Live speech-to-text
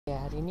Ya,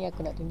 hari ni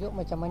aku nak tunjuk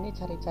macam mana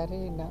cara-cara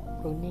nak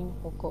pruning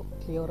pokok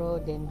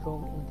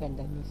Clerodendrum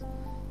ugandense.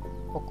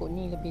 Pokok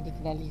ni lebih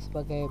dikenali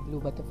sebagai blue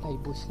butterfly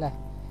bush lah.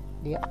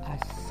 Dia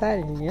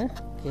asalnya,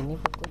 ni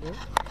pokok dia.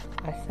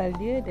 Asal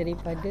dia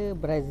daripada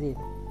Brazil.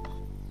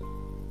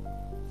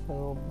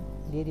 So,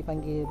 dia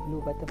dipanggil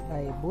blue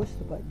butterfly bush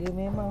sebab dia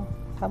memang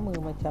sama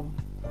macam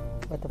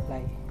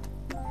butterfly.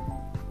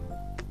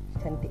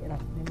 Cantik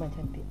lah, memang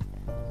cantik.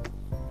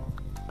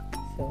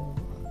 So,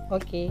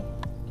 okay,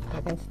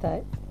 kita akan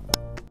start.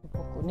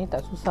 Pokok ni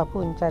tak susah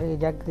pun cara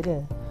jaga dia.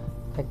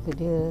 Jaga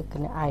dia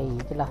kena air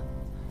je lah.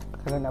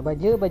 Kalau nak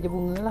baja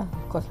bunga lah.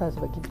 Of course lah,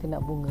 sebab kita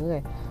nak bunga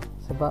kan.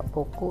 Sebab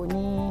pokok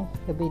ni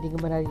lebih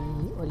digemari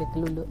oleh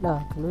kelulut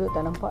lah. Kelulut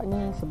tak nampak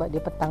ni sebab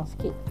dia petang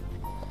sikit.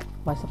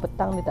 Masa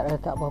petang dia tak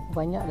letak berapa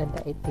banyak dan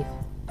tak aktif.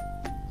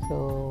 So,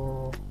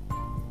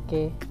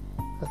 okay,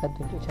 aku akan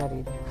tunjuk cara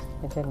dia.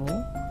 Macam ni,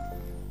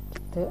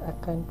 kita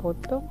akan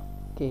potong.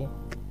 Okay,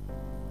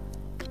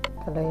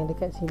 kalau yang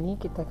dekat sini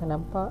kita akan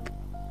nampak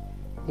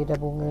dia dah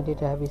bunga, dia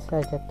dah habis lah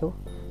jatuh.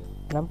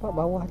 Nampak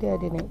bawah dia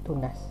ada naik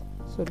tunas.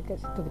 So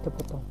dekat situ kita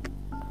potong.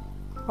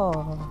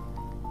 Oh,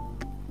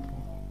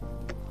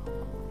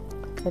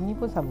 macam ni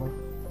pun sama.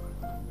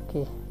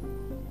 Okay,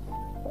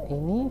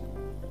 ini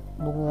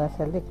bunga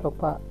asal dia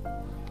kelopak.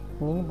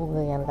 Ini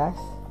bunga yang last,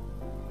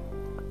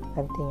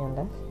 ranting yang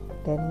last.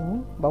 Dan ini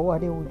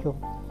bawah dia ujung.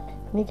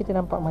 Ni kita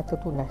nampak mata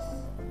tunas.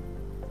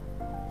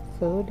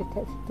 So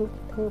dekat situ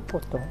kita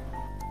potong.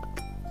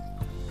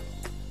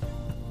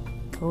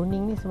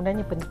 Pruning ni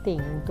sebenarnya penting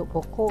untuk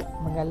pokok,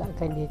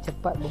 menggalakkan dia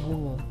cepat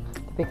berbunga.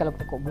 Tapi kalau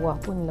pokok buah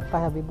pun lepas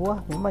habis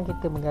buah, memang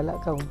kita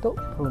menggalakkan untuk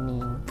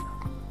pruning.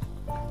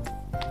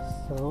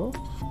 So,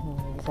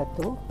 lagi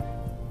satu,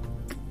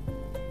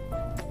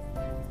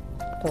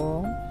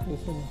 potong di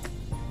sini.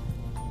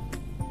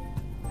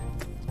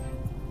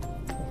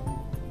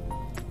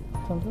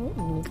 Potong tu,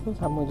 ini pun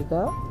sama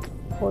juga.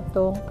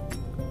 Potong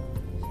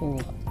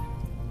sini.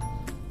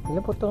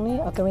 Bila potong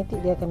ni, automatik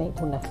dia akan naik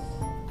tunas.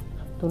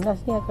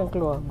 Tunas ni akan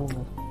keluar bunga.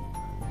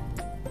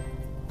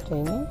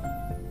 Macam ini,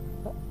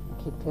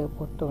 kita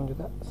potong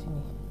juga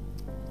sini.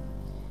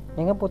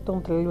 Jangan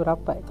potong terlalu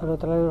rapat. Kalau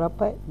terlalu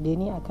rapat, dia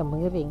ni akan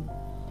mengering.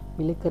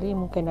 Bila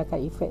kering, mungkin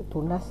akan efek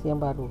tunas yang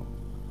baru.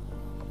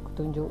 Aku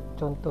tunjuk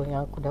contoh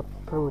yang aku dah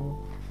prune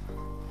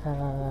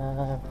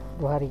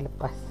 2 hari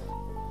lepas.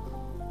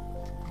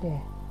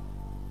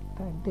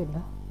 Tak ada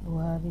lah,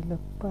 2 hari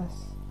lepas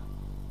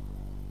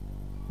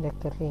dah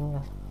kering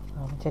lah.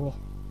 Macam ni,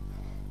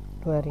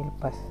 2 hari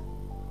lepas.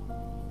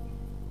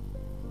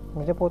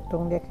 Bila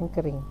potong dia akan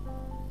kering.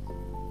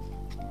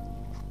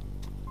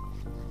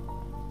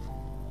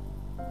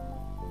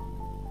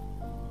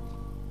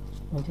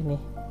 Macam ni,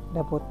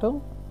 dah potong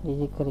dia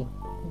jadi kering.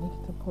 Jadi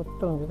kita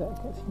potong juga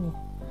kat sini.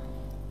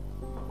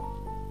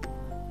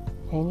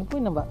 Yang ni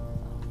pun nampak,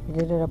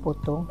 bila dia dah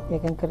potong dia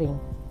akan kering.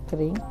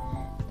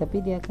 Tapi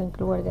dia akan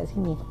keluar dekat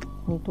sini.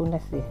 Ni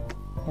tunas dia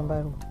yang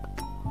baru.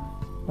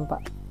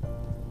 Nampak?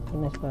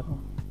 Tunas baru.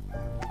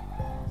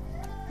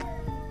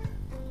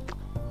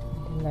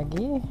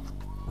 Lagi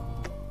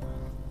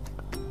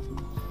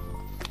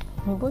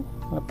ni pun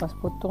lepas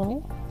potong ni,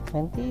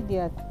 nanti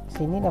dia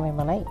sini dah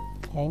memang naik.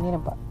 Yang ini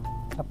nampak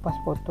lepas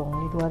potong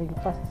ni 2 hari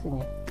lepas,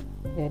 rasanya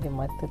dia ada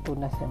mata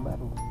tunas yang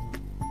baru.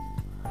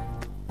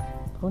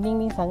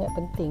 Pruning ni sangat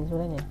penting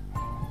sebenarnya.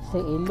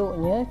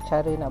 Seeloknya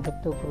cara nak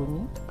betul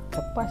pruning,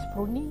 lepas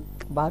pruning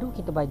baru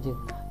kita baja.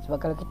 Sebab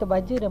kalau kita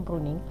baja dan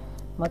pruning,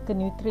 maka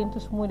nutrien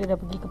tu semua dia dah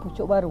pergi ke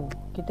pucuk baru.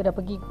 Kita dah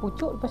pergi ke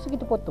pucuk, lepas tu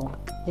kita potong,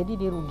 jadi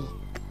dia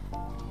rugi.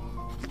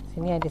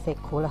 Sini ada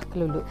seko lah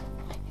kelulut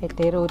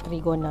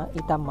Heterotrigona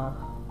itama.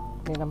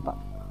 Dia nampak.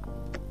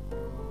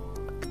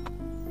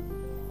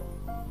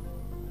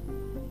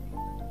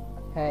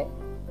 Hai.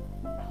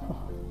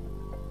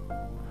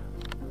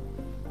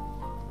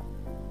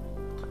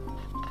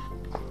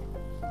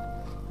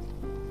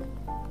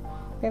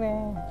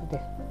 Tadam, tu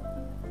dia.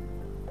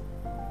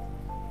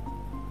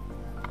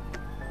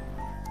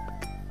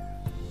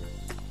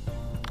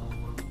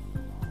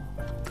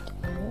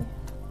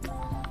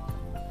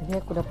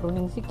 Jadi aku dah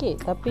pruning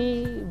sikit,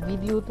 tapi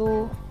video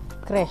tu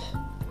crash.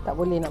 Tak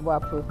boleh nak buat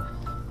apa.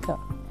 Tak.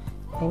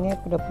 Ini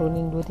aku dah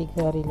pruning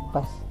 2-3 hari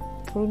lepas.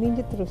 Pruning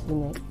je terus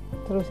naik.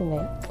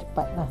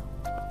 Cepat lah.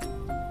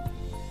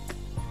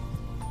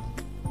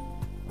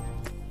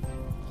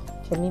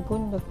 Macam ni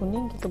pun dah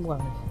kuning, kita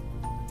buang.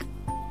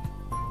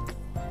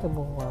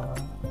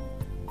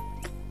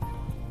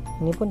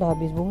 Ini pun dah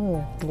habis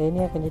bunga. Dan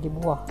ini akan jadi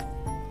buah.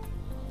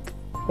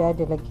 Tapi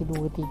ada lagi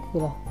 2-3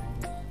 lah.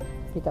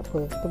 Tapi tak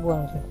apa, kita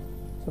buang je.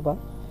 Sebab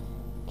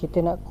kita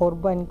nak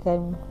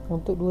korbankan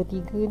untuk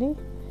 2-3 ni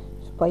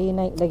supaya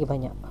naik lagi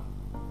banyak.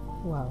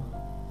 Buang.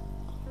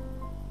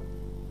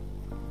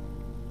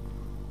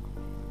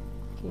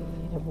 Okay,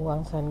 dah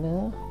buang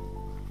sana.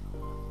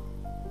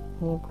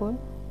 Ni pun,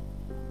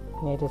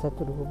 ni ada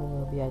 1-2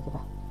 bunga, biar je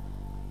lah.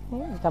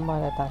 Ni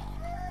tambah datang.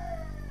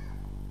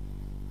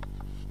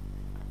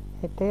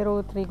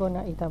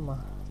 Heterotrigona itama.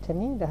 Macam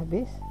ni dah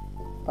habis.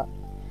 Nampak?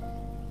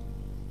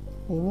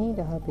 Ini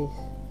dah habis.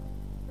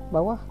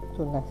 bawah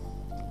tunas.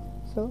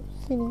 So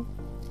sini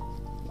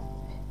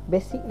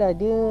basic lah,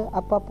 dia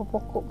apa-apa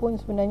pokok pun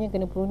sebenarnya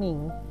kena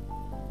pruning.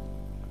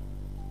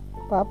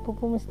 Apa-apa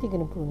pun mesti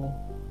kena pruning.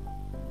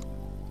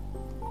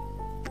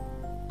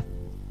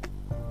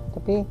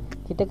 Tapi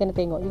kita kena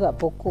tengok juga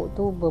pokok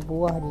tu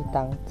berbuah di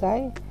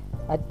tangkai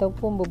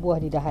ataupun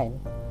berbuah di dahan.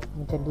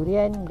 Macam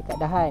durian dekat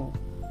dahan.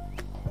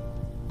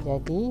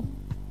 Jadi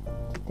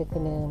kita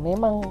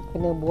memang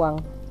kena buang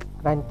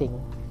ranting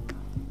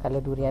kalau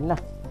durian lah,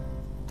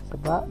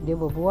 sebab dia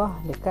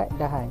berbuah dekat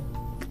dahan.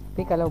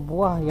 Tapi kalau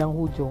buah yang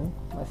hujung,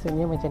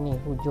 maksudnya macam ni,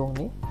 hujung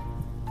ni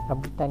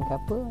rambutan ke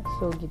apa,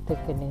 so kita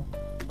kena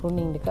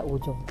pruning dekat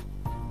hujung.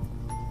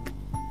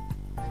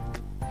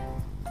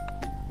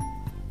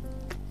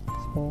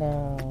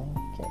 Senang.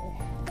 Okay.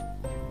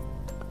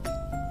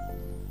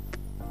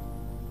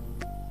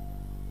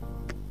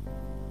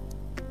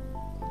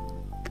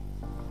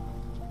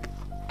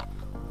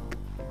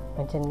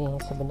 Macam ni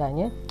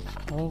sebenarnya.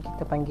 Ni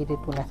kita panggil dia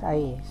tunas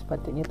air.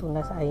 Sepatutnya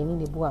tunas air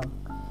ni dibuang.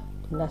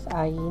 Tunas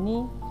air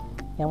ni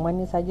yang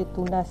mana saja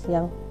tunas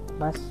yang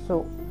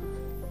masuk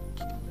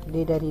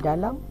dia dari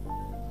dalam,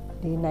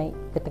 dia naik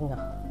ke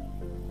tengah.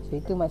 So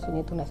itu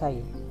maksudnya tunas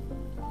air.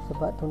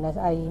 Sebab tunas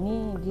air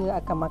ni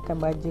dia akan makan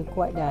baja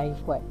kuat dan air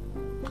kuat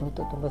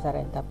untuk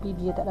pembesaran, tapi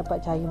dia tak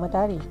dapat cahaya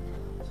matahari,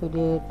 so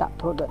dia tak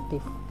produktif.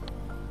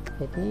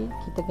 Jadi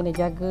kita kena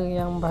jaga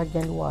yang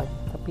bahagian luar.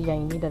 Tapi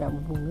yang ini dah nak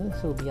berbunga,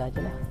 so biar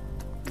je lah.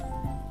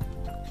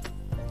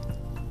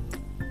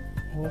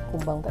 Ini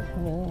kumbang tak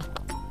guna.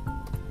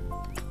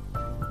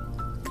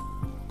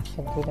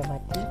 Macam tu dah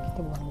mati, kita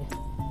buang je.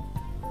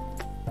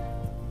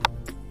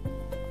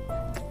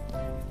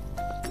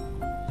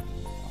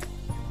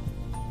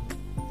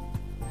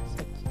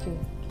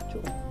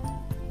 Cucuk.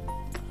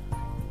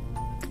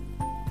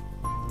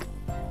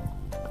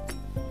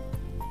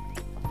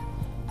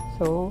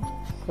 So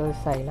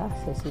selesailah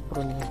sesi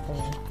pruning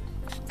kita.